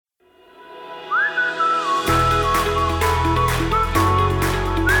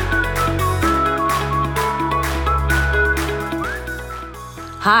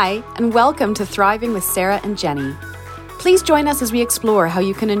Hi, and welcome to Thriving with Sarah and Jenny. Please join us as we explore how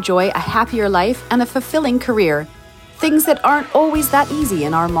you can enjoy a happier life and a fulfilling career, things that aren't always that easy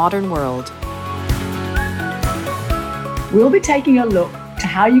in our modern world. We'll be taking a look to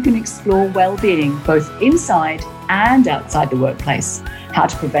how you can explore well-being both inside and outside the workplace, how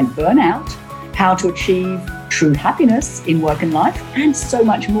to prevent burnout, how to achieve true happiness in work and life, and so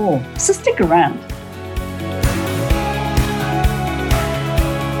much more. So stick around.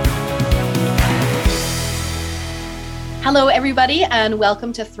 Hello, everybody, and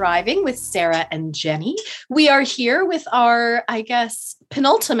welcome to Thriving with Sarah and Jenny. We are here with our,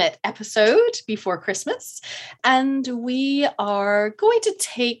 penultimate episode before Christmas, and we are going to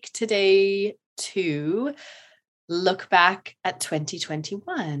take today to look back at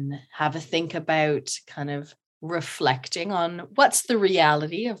 2021, have a think about kind of reflecting on what's the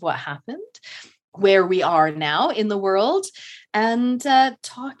reality of what happened, where we are now in the world, and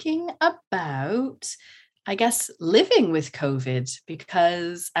talking about living with COVID,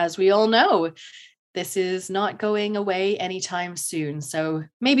 because as we all know, this is not going away anytime soon. So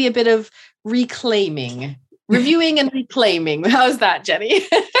maybe a bit of reviewing and reclaiming. How's that, Jenny?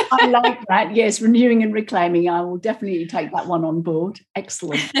 I like that. Yes, renewing and reclaiming. I will definitely take that one on board.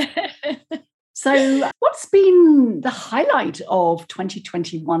 Excellent. So what's been the highlight of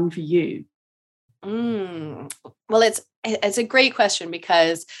 2021 for you? Well, it's a great question,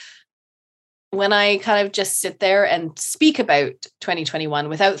 because when I kind of just sit there and speak about 2021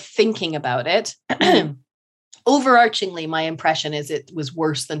 without thinking about it, overarchingly, my impression is it was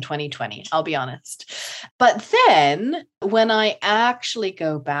worse than 2020, I'll be honest. But then when I actually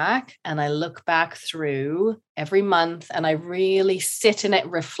go back and I look back through every month and I really sit in it,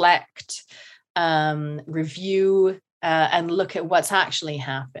 reflect, review, and look at what's actually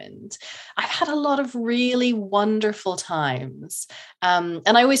happened, I've had a lot of really wonderful times. And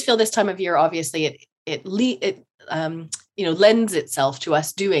I always feel this time of year, obviously, it lends itself to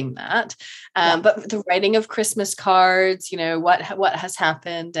us doing that. But the writing of Christmas cards, what has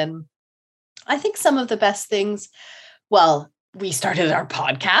happened. And I think some of the best things, we started our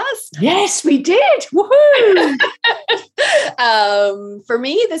podcast. Yes, we did. Woohoo! For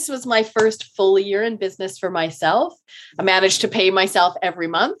me, this was my first full year in business for myself. I managed to pay myself every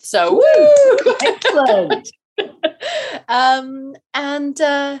month. So woo! Excellent. And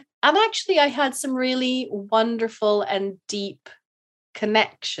actually I had some really wonderful and deep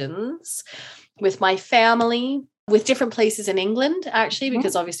connections with my family, with different places in England, actually,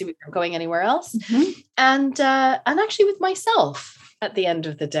 because obviously we weren't going anywhere else. Mm-hmm. And actually with myself at the end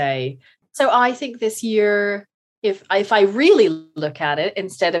of the day. So I think this year, if I really look at it,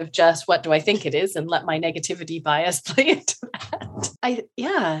 instead of just what do I think it is and let my negativity bias play into that, I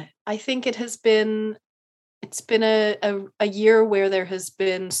think it's been a year where there has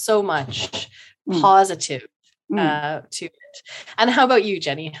been so much positive to it. And how about you,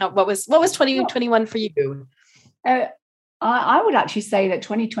 Jenny? What was 2021 for you? I would actually say that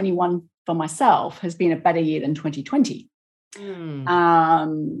 2021 for myself has been a better year than 2020.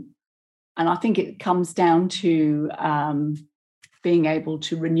 And I think it comes down to being able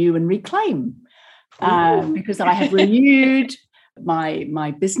to renew and reclaim, because I have renewed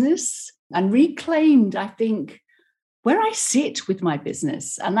my business and reclaimed, I think, where I sit with my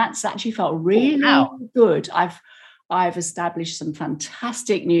business. And that's actually felt really good. I've established some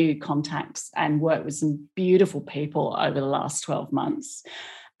fantastic new contacts and worked with some beautiful people over the last 12 months.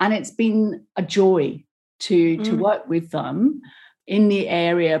 And it's been a joy to work with them in the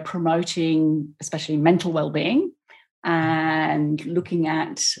area promoting especially mental well-being and looking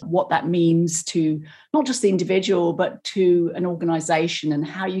at what that means to not just the individual, but to an organization, and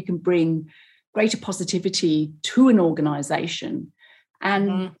how you can bring greater positivity to an organization.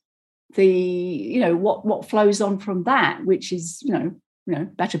 And what flows on from that, which is,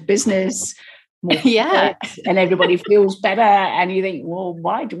 better business, more and everybody feels better. And you think, well,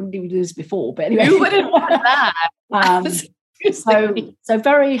 why didn't we do this before? But anyway, who wouldn't want that? So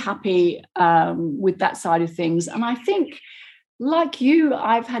very happy with that side of things. And I think, like you,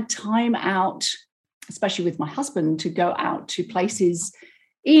 I've had time out, especially with my husband, to go out to places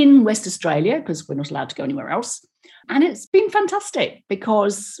in West Australia, because we're not allowed to go anywhere else. And it's been fantastic,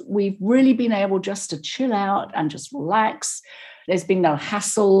 because we've really been able just to chill out and just relax. There's been no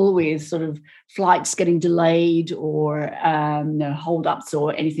hassle with sort of flights getting delayed or no hold-ups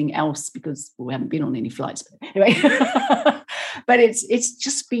or anything else, because we haven't been on any flights. But anyway, but it's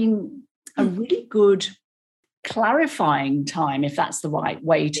just been a really good clarifying time, if that's the right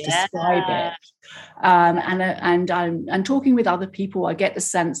way to describe it. And talking with other people, I get the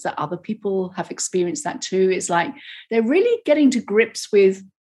sense that other people have experienced that too. It's like they're really getting to grips with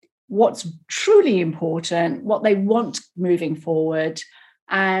what's truly important, what they want moving forward.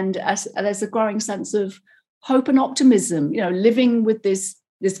 And there's a growing sense of hope and optimism, living with this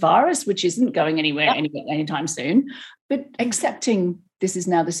virus, which isn't going anywhere anytime soon, but accepting this is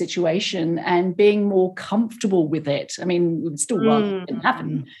now the situation and being more comfortable with it. I mean, we'd still rather it didn't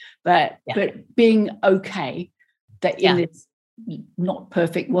happen, but being okay that in this not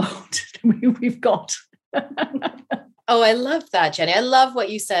perfect world we've got. Oh, I love that, Jenny. I love what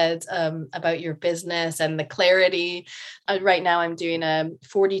you said about your business and the clarity. Right now, I'm doing a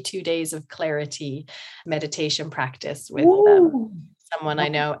 42 days of clarity meditation practice with someone I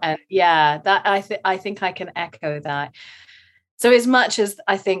know. And that I think I can echo that. So as much as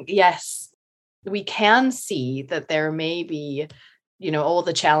I think, yes, we can see that there may be, all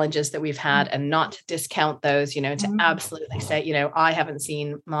the challenges that we've had and not to discount those, to absolutely say, I haven't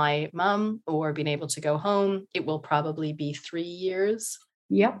seen my mum or been able to go home. It will probably be 3 years.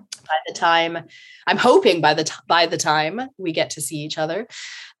 Yep. By the time, I'm hoping by the time we get to see each other,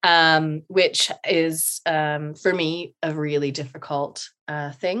 which is for me a really difficult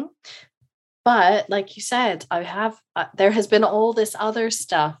thing. But like you said, there has been all this other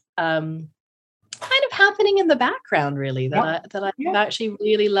stuff kind of happening in the background, really, that I've actually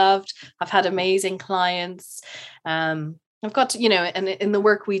really loved. I've had amazing clients. I've got to, and in the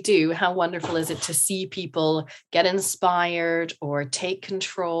work we do, how wonderful is it to see people get inspired or take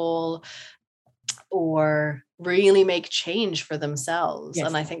control or really make change for themselves. Yes.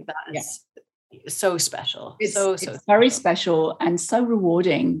 And I think that is so special. It's very special and so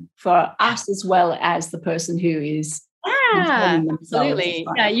rewarding for us as well as the person who is absolutely.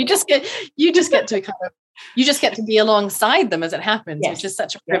 Yeah, you just get to be alongside them as it happens, which is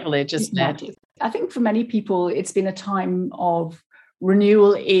such a privilege, isn't it? I think for many people it's been a time of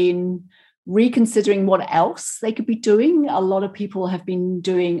renewal in reconsidering what else they could be doing. A lot of people have been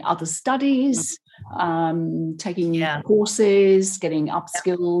doing other studies, taking courses, getting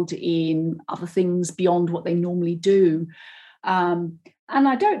upskilled in other things beyond what they normally do. And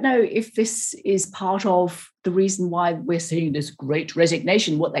I don't know if this is part of the reason why we're seeing this great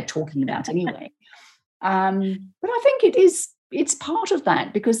resignation, what they're talking about anyway. But I think it's part of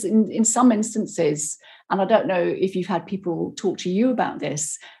that, because in some instances, and I don't know if you've had people talk to you about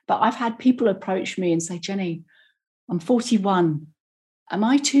this, but I've had people approach me and say, Jenny, I'm 41. Am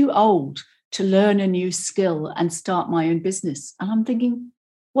I too old to learn a new skill and start my own business? And I'm thinking,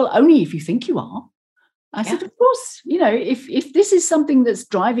 well, only if you think you are. I said, of course, if this is something that's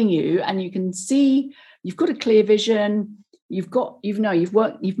driving you and you can see you've got a clear vision, you've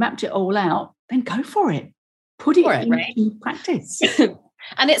mapped it all out, then go for it. Put it into practice.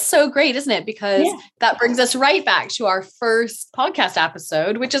 And it's so great, isn't it? Because that brings us right back to our first podcast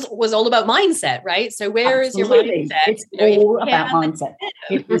episode, which was all about mindset, right? So where is your mindset? It's all about mindset.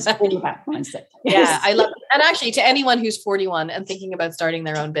 It is all about mindset. Yeah, I love it. And actually, to anyone who's 41 and thinking about starting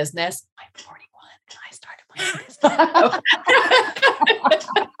their own business, I'm 41 and I started my own business.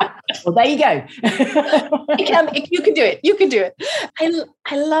 Well, there you go. You can do it. You can do it.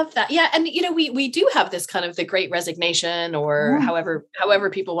 I love that. Yeah. And, we do have this kind of the Great Resignation, or however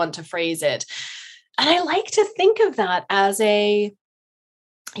people want to phrase it. And I like to think of that as a,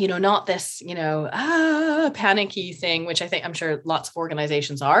 not this, panicky thing, which I'm sure lots of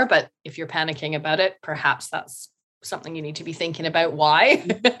organizations are, but if you're panicking about it, perhaps that's something you need to be thinking about. Why?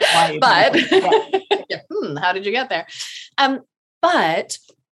 But how did you get there? But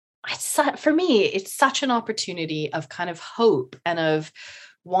for me, it's such an opportunity of kind of hope and of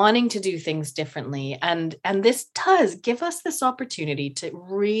wanting to do things differently. And this does give us this opportunity to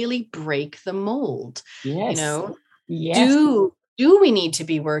really break the mold. Yes. Do we need to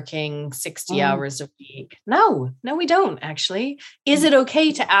be working 60 hours a week? No, we don't actually. Is it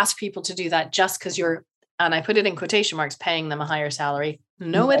okay to ask people to do that just because you're, and I put it in quotation marks, paying them a higher salary?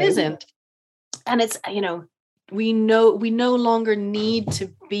 No, it isn't. And it's, we no longer need to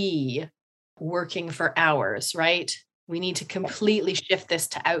be working for hours, right? We need to completely shift this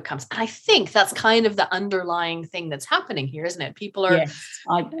to outcomes. And I think that's kind of the underlying thing that's happening here, isn't it? People are,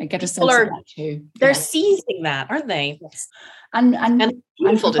 I get a sense of that too. They're seizing that, aren't they? Yes. And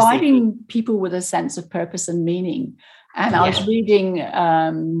providing people with a sense of purpose and meaning. And I was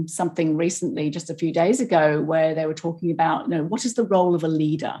reading something recently, just a few days ago, where they were talking about, what is the role of a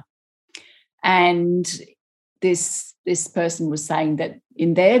leader? And this person was saying that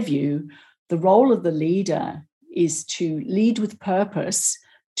in their view, the role of the leader is to lead with purpose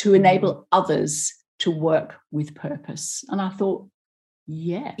to enable others to work with purpose. And I thought,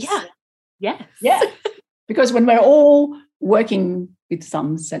 yes. Yeah. Because when we're all working with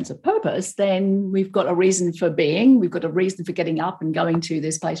some sense of purpose, then we've got a reason for being, we've got a reason for getting up and going to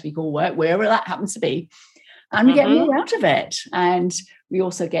this place we call work, wherever that happens to be. And we get more out of it. And we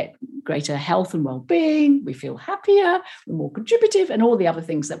also get greater health and well-being. We feel happier, we're more contributive, and all the other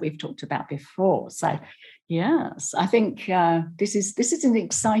things that we've talked about before. So, yes, I think this is an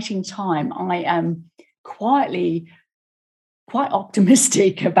exciting time. I am quite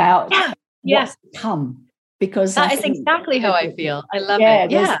optimistic about what's to come. Because that is exactly how I feel. I love it.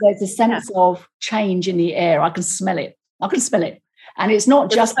 There's a sense of change in the air. I can smell it. And it's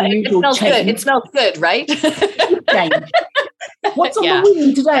not just the usual change. It smells good, right? Change. What's on the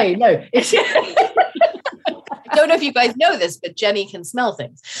wind today? No. I don't know if you guys know this, but Jenny can smell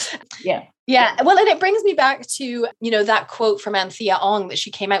things. Yeah. Yeah. Well, and it brings me back to, that quote from Anthea Ong that she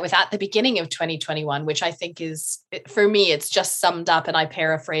came out with at the beginning of 2021, which I think is, for me, it's just summed up, and I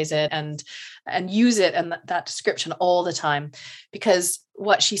paraphrase it and use it and that description all the time, because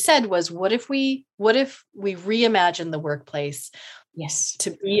what she said was, what if we reimagine the workplace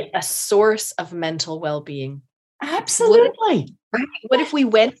to be a source of mental well-being? Absolutely. What if we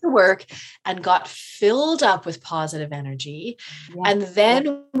went to work and got filled up with positive energy, and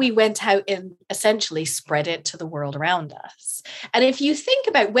then we went out and essentially spread it to the world around us? And if you think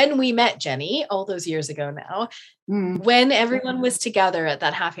about when we met, Jenny, all those years ago now, when everyone was together at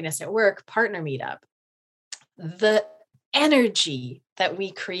that Happiness at Work partner meetup, the energy that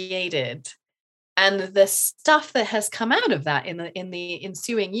we created and the stuff that has come out of that in the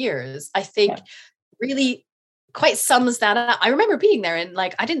ensuing years, I think really quite sums that up. I remember being there and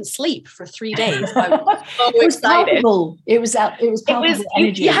I didn't sleep for 3 days. I was so excited. It was palpable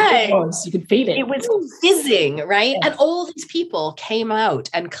energy. You could feel it. It was fizzing, right? Yes. And all these people came out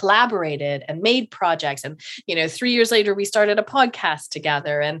and collaborated and made projects. And, 3 years later, we started a podcast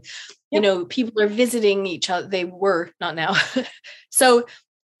together, and, people are visiting each other. They were, not now. So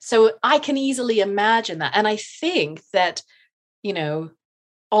I can easily imagine that. And I think that,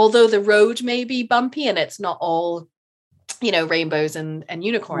 although the road may be bumpy and it's not all, rainbows and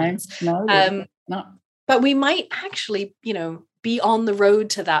unicorns, no. But we might actually, be on the road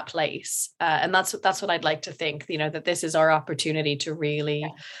to that place. And that's what I'd like to think, that this is our opportunity to really,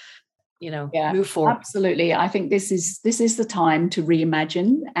 move forward. Absolutely. I think this is the time to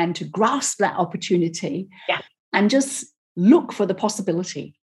reimagine and to grasp that opportunity and just look for the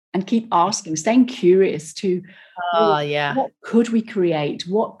possibility. And keep asking, staying curious to what could we create?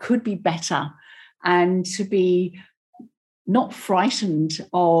 What could be better? And to be not frightened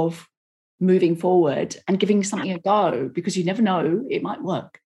of moving forward and giving something a go, because you never know, it might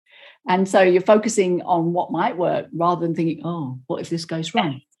work. And so you're focusing on what might work rather than thinking, what if this goes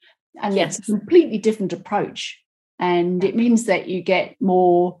wrong? And it's a completely different approach. And it means that you get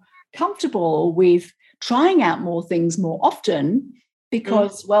more comfortable with trying out more things more often.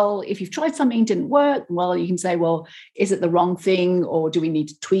 Because, if you've tried something, didn't work, you can say, is it the wrong thing, or do we need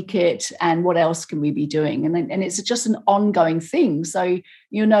to tweak it? And what else can we be doing? And it's just an ongoing thing. So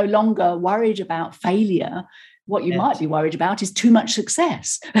you're no longer worried about failure. What you might be worried about is too much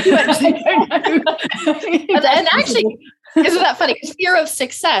success. And actually, isn't that funny? Because fear of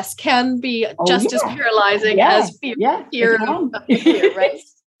success can be just as paralyzing as fear of failure, right?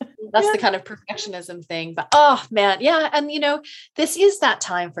 That's the kind of perfectionism thing. But and this is that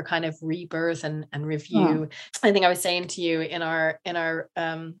time for kind of rebirth and review. I think I was saying to you in our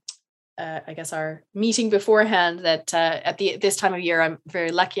I guess our meeting beforehand that at this time of year, I'm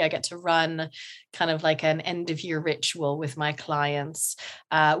very lucky. I get to run kind of like an end of year ritual with my clients,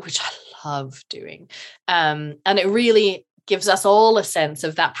 which I love doing. And it really gives us all a sense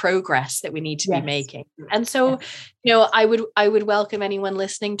of that progress that we need to be making. And so, I would welcome anyone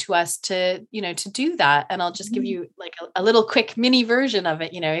listening to us to do that. And I'll just give you like a little quick mini version of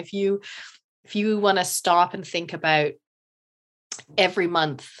it. If you want to stop and think about every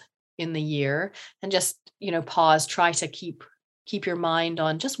month in the year and just, pause, try to keep your mind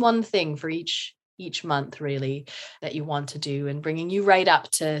on just one thing for each month really that you want to do, and bringing you right up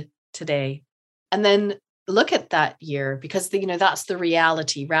to today. And then look at that year, because that's the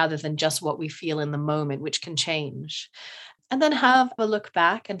reality rather than just what we feel in the moment, which can change. And then have a look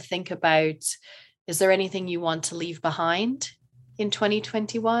back and think about, is there anything you want to leave behind in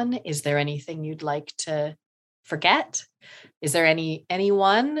 2021? Is there anything you'd like to forget? Is there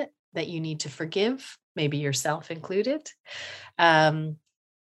anyone that you need to forgive, maybe yourself included? And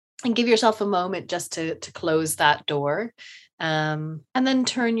give yourself a moment just to close that door, and then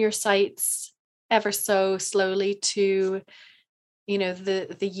turn your sights ever so slowly to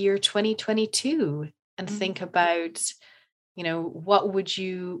the year 2022 and think about, what would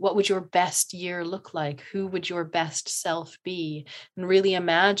your best year look like? Who would your best self be? And really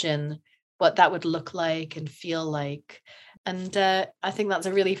imagine what that would look like and feel like. And I think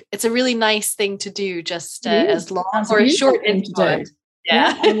it's a really nice thing to do, just as long or a short intro.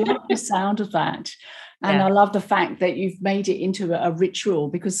 Yeah, I love the sound of that. And I love the fact that you've made it into a ritual,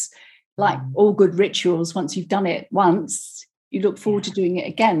 because like all good rituals, once you've done it once, you look forward to doing it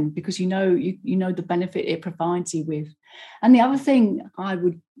again, because you know the benefit it provides you with. And the other thing I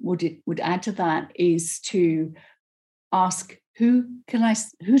would add to that is to ask, who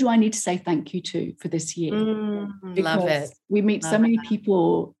do I need to say thank you to for this year? Because love it. We meet so many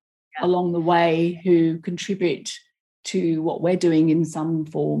people along the way who contribute to what we're doing in some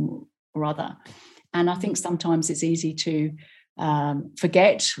form or other. And I think sometimes it's easy to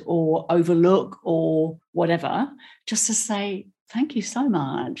forget or overlook or whatever, just to say thank you so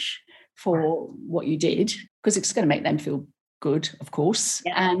much for what you did, because it's going to make them feel good, of course.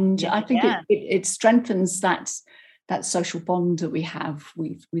 And I think it strengthens that social bond that we have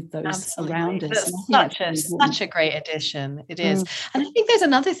with those around us. Such a great addition. It is. And I think there's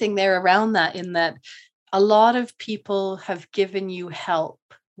another thing there around that, in that a lot of people have given you help,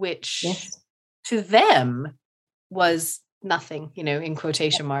 which to them was nothing, in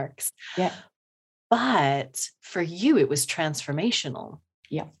quotation marks. Yeah. But for you, it was transformational.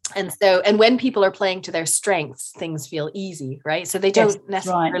 Yeah. And when people are playing to their strengths, things feel easy, right? So they don't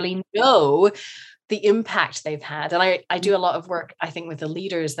necessarily know the impact they've had. And I do a lot of work, I think, with the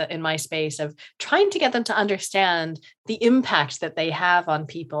leaders that in my space, of trying to get them to understand the impact that they have on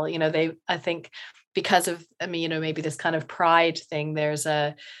people. I think because of, maybe this kind of pride thing, there's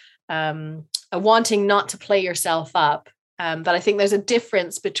a wanting not to play yourself up. But I think there's a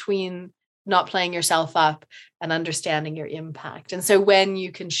difference between not playing yourself up and understanding your impact. And so when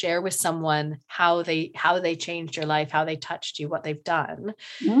you can share with someone how they changed your life, how they touched you, what they've done,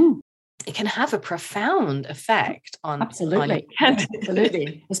 it can have a profound effect on. Absolutely.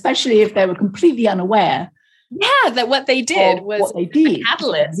 Absolutely. Especially if they were completely unaware. Yeah, that what they did was what they did. A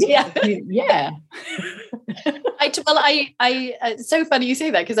catalyst. Yeah. It's so funny you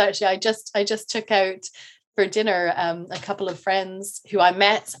say that, because actually I just took out for dinner a couple of friends who I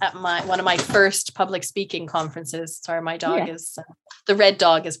met at one of my first public speaking conferences. Sorry, my dog is the red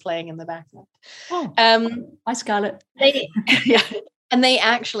dog is playing in the background. Hi, Scarlett. And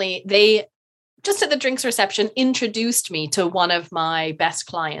they just at the drinks reception introduced me to one of my best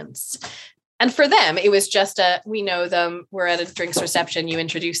clients. And for them, it was just we know them, we're at a drinks reception, you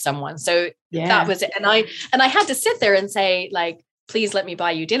introduce someone. So that was it. And I had to sit there and say, like, please let me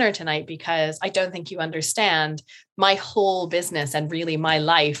buy you dinner tonight, because I don't think you understand my whole business and really my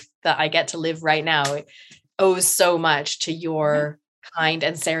life that I get to live right now owes so much to your kind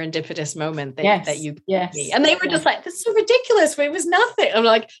and serendipitous moment that you gave me. And they were just like, this is so ridiculous, but it was nothing. I'm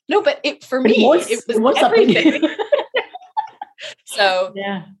like, no, but it was everything. So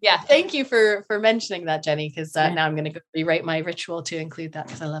thank you for mentioning that, Jenny, because now I'm going to rewrite my ritual to include that,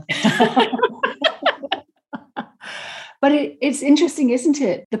 because I love it. But it's interesting, isn't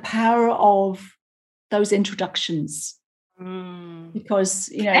it? The power of those introductions. Because,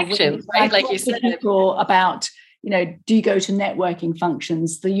 connections, right? Like you said, people about, do you go to networking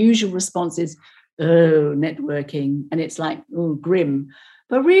functions? The usual response is, oh, networking. And it's like, oh, grim.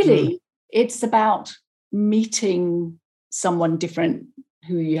 But really, it's about meeting someone different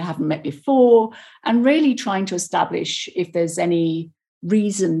who you haven't met before, and really trying to establish if there's any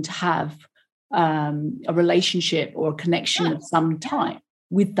reason to have a relationship or a connection of some type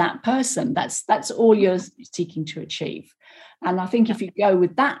with that person. That's all you're seeking to achieve. And I think if you go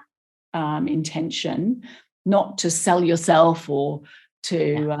with that intention, not to sell yourself or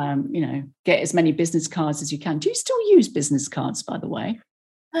to get as many business cards as you can. Do you still use business cards, by the way?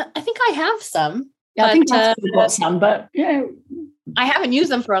 I think I have some. Yeah, I think I've still got some, but I haven't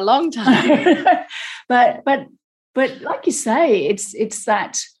used them for a long time. but like you say, it's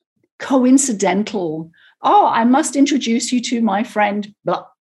that coincidental, I must introduce you to my friend, blah.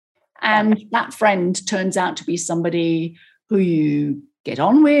 And that friend turns out to be somebody who you get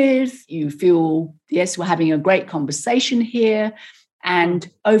on with, you feel, yes, we're having a great conversation here. And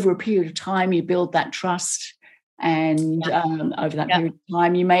over a period of time, you build that trust. And over that period of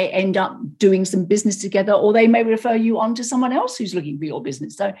time, you may end up doing some business together, or they may refer you on to someone else who's looking for your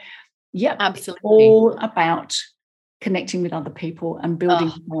business. So, absolutely, all about connecting with other people and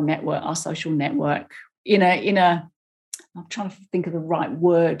building our network, our social network. I'm trying to think of the right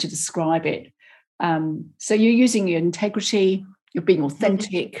word to describe it. So you're using your integrity, you're being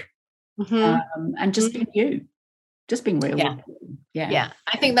authentic, and just being you. just being real. Yeah. Yeah.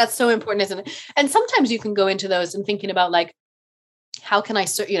 I think that's so important, isn't it? And sometimes you can go into those and thinking about like, how can I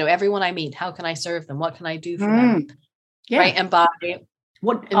serve, everyone I meet, how can I serve them? What can I do for them? Yeah. Right. And by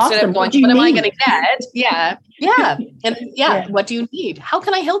instead of going, what am I going to get? Yeah. And what do you need? How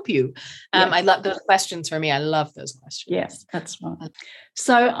can I help you? I love those questions for me. I love those questions. Yes, that's right.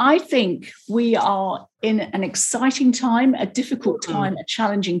 So I think we are in an exciting time, a difficult time, a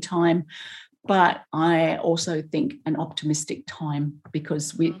challenging time, but I also think an optimistic time,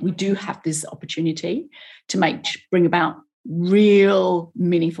 because we do have this opportunity to bring about real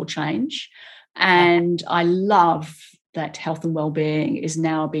meaningful change. And I love that health and well-being is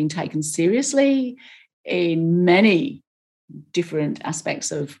now being taken seriously in many different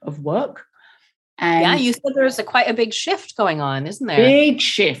aspects of work. And you said there's quite a big shift going on, isn't there? Big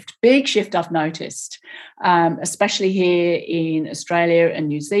shift I've noticed, especially here in Australia and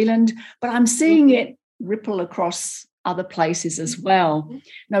New Zealand, but I'm seeing it ripple across other places as well.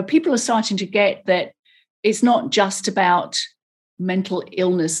 Now, people are starting to get that it's not just about mental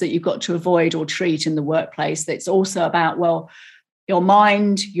illness that you've got to avoid or treat in the workplace. It's also about, well, your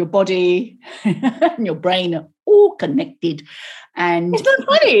mind, your body, and your brain are all connected. And it's not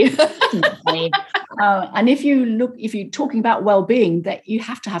funny. And if you're talking about well-being, that you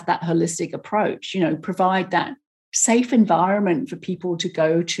have to have that holistic approach, provide that safe environment for people to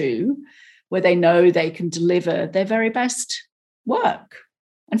go to where they know they can deliver their very best work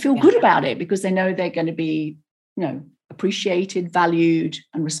and feel good about it, because they know they're going to be, appreciated, valued,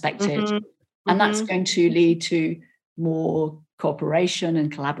 and respected. And that's going to lead to more cooperation and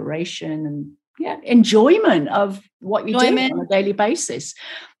collaboration and enjoyment of what you do on a daily basis.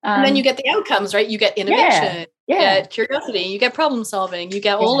 And then you get the outcomes, right? You get innovation, you get curiosity, you get problem solving, you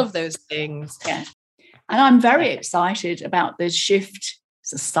get all of those things. Yeah. And I'm very excited about this shift.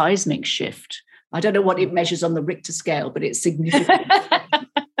 It's a seismic shift. I don't know what it measures on the Richter scale, but it's significant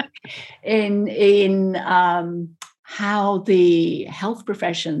in how the health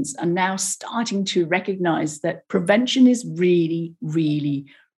professions are now starting to recognize that prevention is really, really,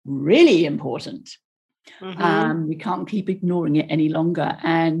 really important. We can't keep ignoring it any longer.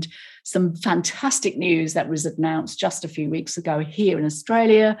 And some fantastic news that was announced just a few weeks ago here in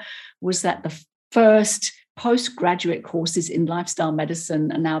Australia was that the first postgraduate courses in lifestyle medicine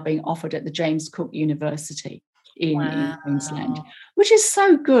are now being offered at the James Cook University in Queensland, which is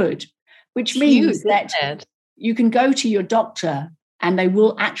so good, which means that you can go to your doctor and they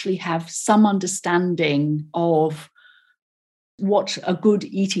will actually have some understanding of what a good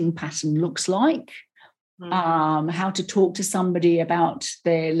eating pattern looks like, how to talk to somebody about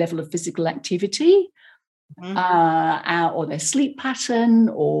their level of physical activity, or their sleep pattern,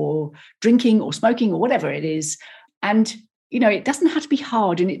 or drinking or smoking or whatever it is. And, it doesn't have to be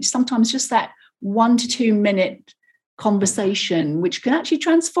hard. And it's sometimes just that 1 to 2 minute conversation, which can actually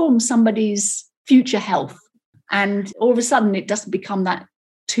transform somebody's future health. And all of a sudden, it doesn't become that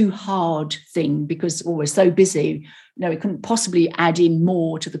too hard thing, because we're so busy. We couldn't possibly add in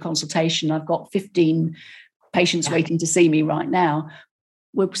more to the consultation. I've got 15 patients waiting to see me right now.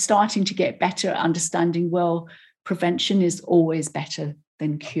 We're starting to get better at understanding, well, prevention is always better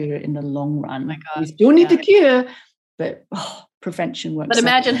than cure in the long run. We still need the cure, but prevention works.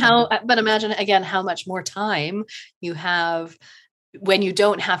 But imagine again how much more time you have when you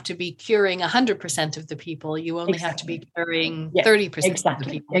don't have to be curing 100% of the people. You only have to be curing 30% of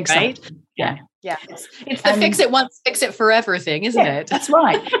the people, right? Yeah. It's the fix it once, fix it forever thing, isn't it? That's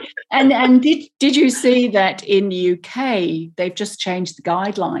right. And did you see that in the UK they've just changed the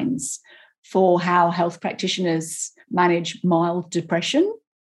guidelines for how health practitioners manage mild depression?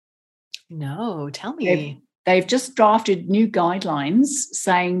 No, tell me. They've just drafted new guidelines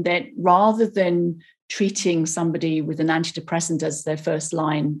saying that rather than treating somebody with an antidepressant as their first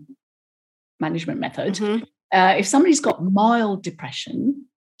line management method, if somebody's got mild depression,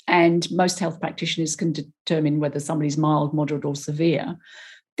 and most health practitioners can determine whether somebody's mild, moderate, or severe,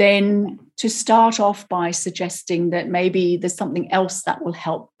 then to start off by suggesting that maybe there's something else that will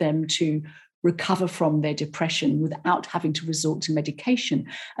help them to recover from their depression without having to resort to medication.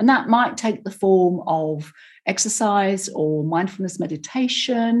 And that might take the form of exercise or mindfulness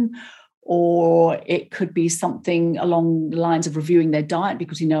meditation, or it could be something along the lines of reviewing their diet,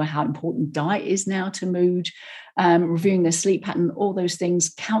 because you know how important diet is now to mood, reviewing their sleep pattern, all those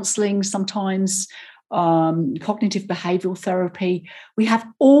things, counseling sometimes, cognitive behavioral therapy. We have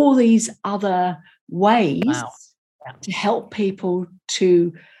all these other ways to help people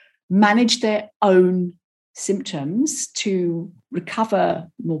to manage their own symptoms, to recover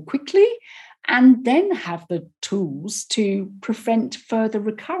more quickly, and then have the tools to prevent further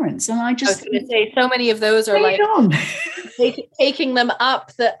recurrence. And I just was going to say, so many of those are like taking them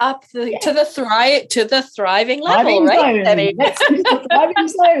up the yes. to the thriving level, right? That's the thriving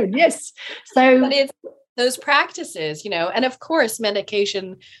zone. Yes. So but it's those practices, and of course,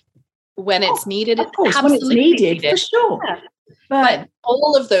 medication when it's needed. Of course, when it's needed, for sure. Yeah. But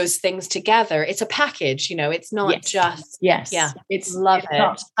all of those things together, it's a package, it's not just. Yes. Yeah. It's love it.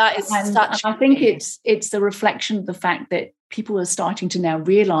 Not, that is such. I think it's the reflection of the fact that people are starting to now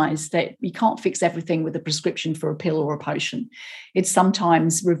realize that you can't fix everything with a prescription for a pill or a potion. It's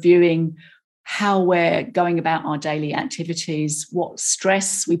sometimes reviewing how we're going about our daily activities, what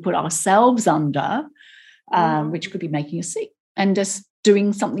stress we put ourselves under, which could be making us sick, and just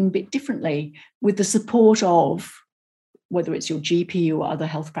doing something a bit differently with the support of whether it's your GP or other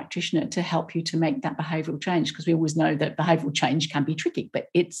health practitioner to help you to make that behavioural change, because we always know that behavioural change can be tricky, but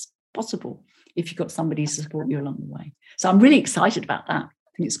it's possible if you've got somebody to support you along the way. So I'm really excited about that.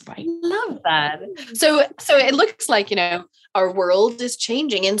 I think it's great. Love that. So it looks like, our world is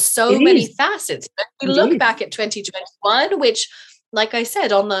changing in so many facets. We look back at 2021, which, like I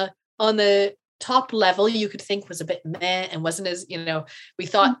said, on the top level, you could think was a bit meh and wasn't as, we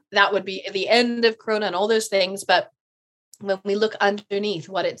thought that would be the end of Corona and all those things. But when we look underneath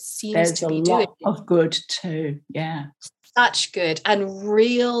what it seems to be doing, of good too. Yeah. Such good and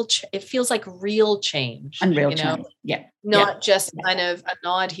it feels like real change. And real change. Yeah. Not just kind of a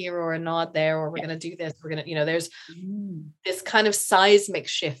nod here or a nod there, or we're going to do this. We're going to, there's this kind of seismic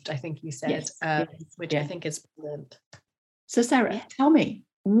shift, I think you said, which I think is brilliant. So Sarah, tell me,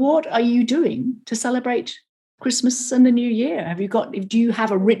 what are you doing to celebrate Christmas and the New Year? Do you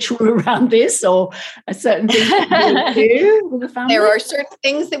have a ritual around this, or a certain thing that you do with the family? There are certain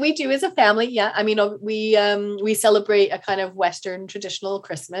things that we do as a family. Yeah. I mean, we celebrate a kind of Western traditional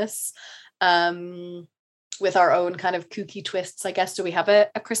Christmas with our own kind of kooky twists, I guess. So we have a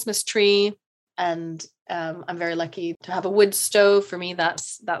Christmas tree, and I'm very lucky to have a wood stove. For me,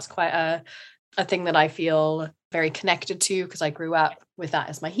 that's quite a thing that I feel very connected to, because I grew up with that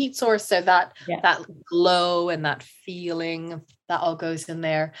as my heat source. So that glow and that feeling, that all goes in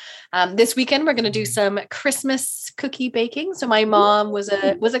there. This weekend, we're going to do some Christmas cookie baking. So my mom was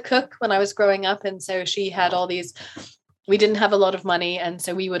a cook when I was growing up. And so she had all these, we didn't have a lot of money. And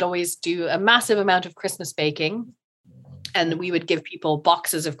so we would always do a massive amount of Christmas baking. And we would give people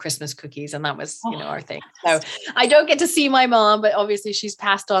boxes of Christmas cookies. And that was, our thing. So I don't get to see my mom, but obviously she's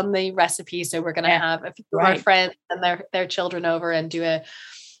passed on the recipe. So we're going to have a few of our friends and their children over and do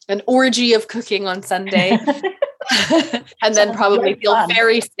an orgy of cooking on Sunday. And then probably feel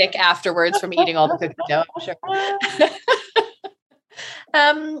very sick afterwards from eating all the cookie dough, I'm sure.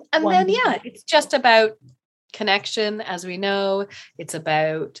 And then, it's just about connection, as we know. It's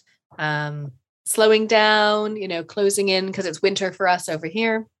about slowing down, closing in, because it's winter for us over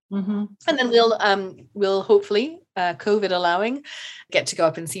here. Mm-hmm. And then we'll hopefully, COVID allowing, get to go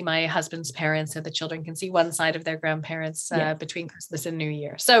up and see my husband's parents, so the children can see one side of their grandparents between Christmas and New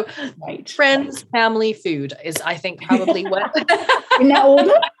Year. So friends, family, food is, I think, probably what. In that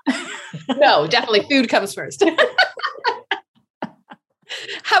order? No, definitely food comes first.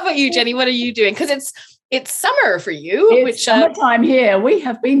 How about you, Jenny? What are you doing? Because it's summer for you. It's summertime here. We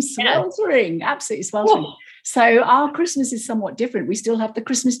have been sweltering, absolutely sweltering. Whoa. So our Christmas is somewhat different. We still have the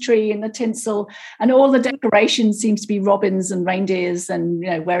Christmas tree and the tinsel, and all the decorations seems to be robins and reindeers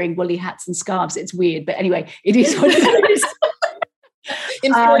and wearing woolly hats and scarves. It's weird, but anyway, it is what it is.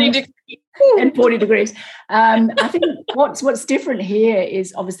 In 40 degrees. In 40 degrees. I think what's different here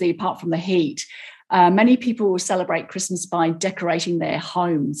is, obviously, apart from the heat, many people will celebrate Christmas by decorating their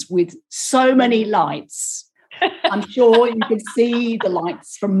homes with so many lights. I'm sure you can see the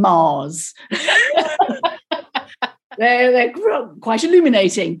lights from Mars. They're quite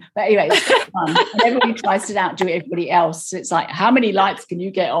illuminating. But anyway, it's fun. And everybody tries to outdo everybody else. It's like, how many lights can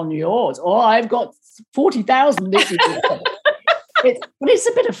you get on yours? Oh, I've got 40,000. But it's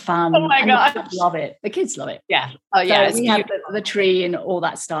a bit of fun. Oh my God. The kids love it. The kids love it. Yeah. Oh yeah. So we have the tree and all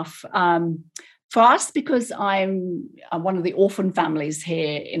that stuff. For us, because I'm one of the orphan families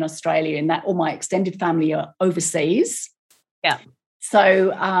here in Australia, and that all my extended family are overseas. Yeah.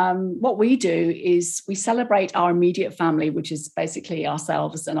 So what we do is we celebrate our immediate family, which is basically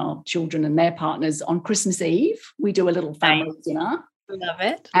ourselves and our children and their partners, on Christmas Eve. We do a little family dinner. Love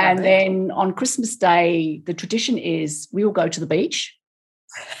it. And then on Christmas Day, the tradition is we all go to the beach.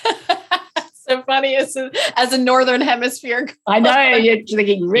 So funny as a Northern Hemisphere. I know, you're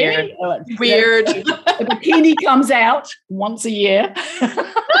thinking, really? Weird. The bikini comes out once a year. Love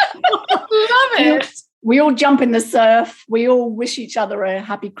it. We all jump in the surf. We all wish each other a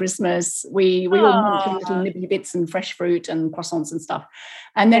happy Christmas. We all mention little nibbly bits and fresh fruit and croissants and stuff.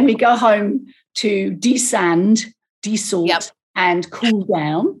 And then we go home to desand, desalt, and cool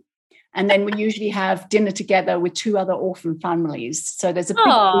down. And then we usually have dinner together with 2 other orphan families. So there's a big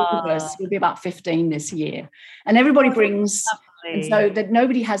group of us. We'll be about 15 this year. And everybody brings, and so that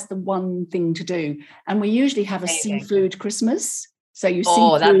nobody has the one thing to do. And we usually have a seafood Christmas. So you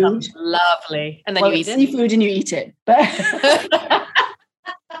see that sounds lovely. And then you eat it? Seafood and you eat it. But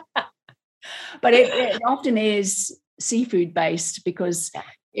it often is seafood based, because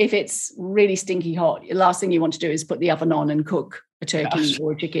if it's really stinky hot, the last thing you want to do is put the oven on and cook a turkey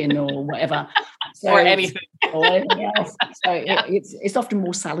or a chicken or whatever. So, or anything. Or anything else. So it's often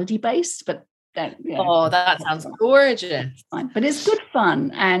more salady based, but that sounds gorgeous. But it's good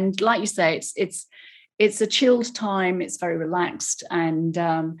fun. And like you say, it's a chilled time. It's very relaxed, and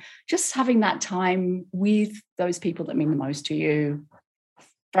just having that time with those people that mean the most to you,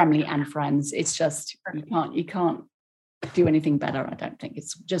 family and friends. It's just you can't do anything better. I don't think.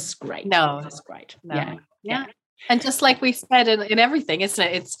 It's just great. No, it's great. No. Yeah. And just like we said in everything, isn't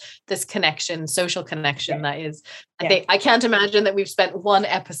it? It's this connection, social connection that is. I can't imagine that we've spent one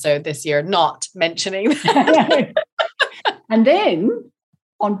episode this year not mentioning that. And then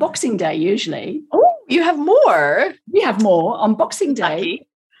on Boxing Day, usually. Oh, you have more. We have more. On Boxing Day,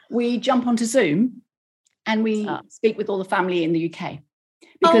 we jump onto Zoom and we speak with all the family in the UK.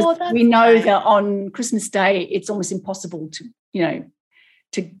 Because we know that on Christmas Day, it's almost impossible to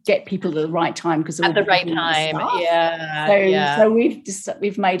get people at the right time, because at the right time. So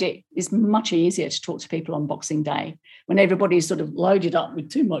we've made it's much easier to talk to people on Boxing Day when everybody's sort of loaded up with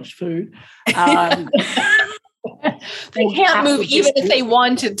too much food. They can't move even if they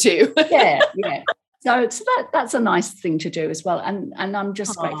wanted to. Yeah. So that's a nice thing to do as well. And I'm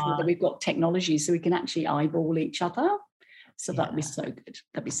just grateful that we've got technology so we can actually eyeball each other. So that'd be so good.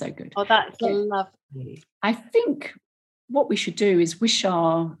 That'd be so good. Oh, that's lovely. I think what we should do is wish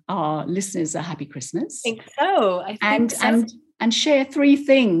our listeners a happy Christmas. I think so. And share 3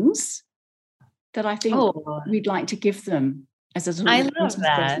 things that I think we'd like to give them as a sort of Christmas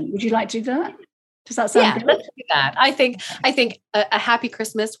present. Would you like to do that? Does that sound good? Let's do that. I think a happy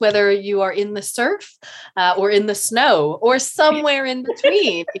Christmas, whether you are in the surf or in the snow or somewhere in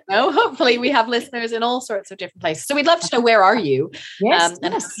between. Hopefully we have listeners in all sorts of different places. So we'd love to know, where are you? Yes,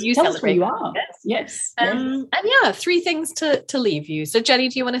 and how you tell celebrate. Us where you are. Yes. And 3 things to leave you. So Jenny,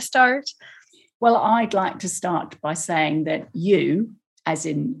 do you want to start? Well, I'd like to start by saying that you, as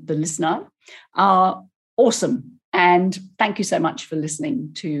in the listener, are awesome. And thank you so much for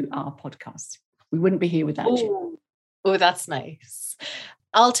listening to our podcast. We wouldn't be here without you. Oh, that's nice.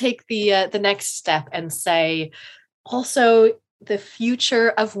 I'll take the next step and say, also, the future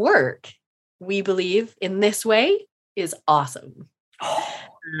of work, we believe in this way, is awesome.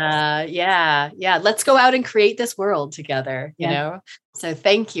 Let's go out and create this world together, you know? So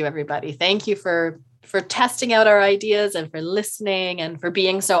thank you, everybody. Thank you for testing out our ideas and for listening and for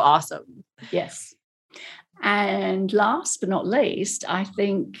being so awesome. Yes. And last but not least, I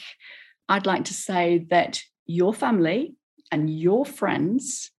think I'd like to say that your family and your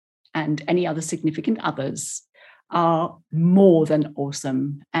friends and any other significant others are more than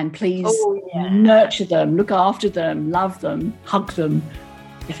awesome. And please nurture them, look after them, love them, hug them,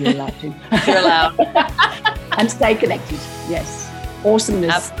 if you're allowed to. If you're allowed. And stay connected. Yes.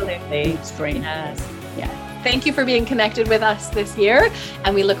 Awesomeness. Absolutely. Extreme. Yes. Yeah. Thank you for being connected with us this year.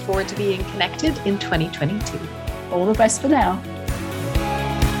 And we look forward to being connected in 2022. All the best for now.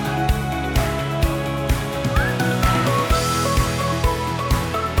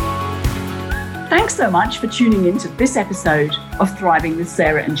 Thanks so much for tuning in to this episode of Thriving with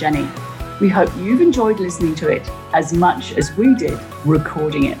Sarah and Jenny. We hope you've enjoyed listening to it as much as we did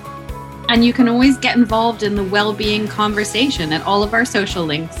recording it. And you can always get involved in the well-being conversation at all of our social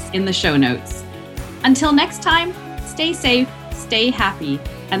links in the show notes. Until next time, stay safe, stay happy,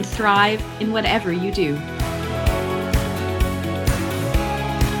 and thrive in whatever you do.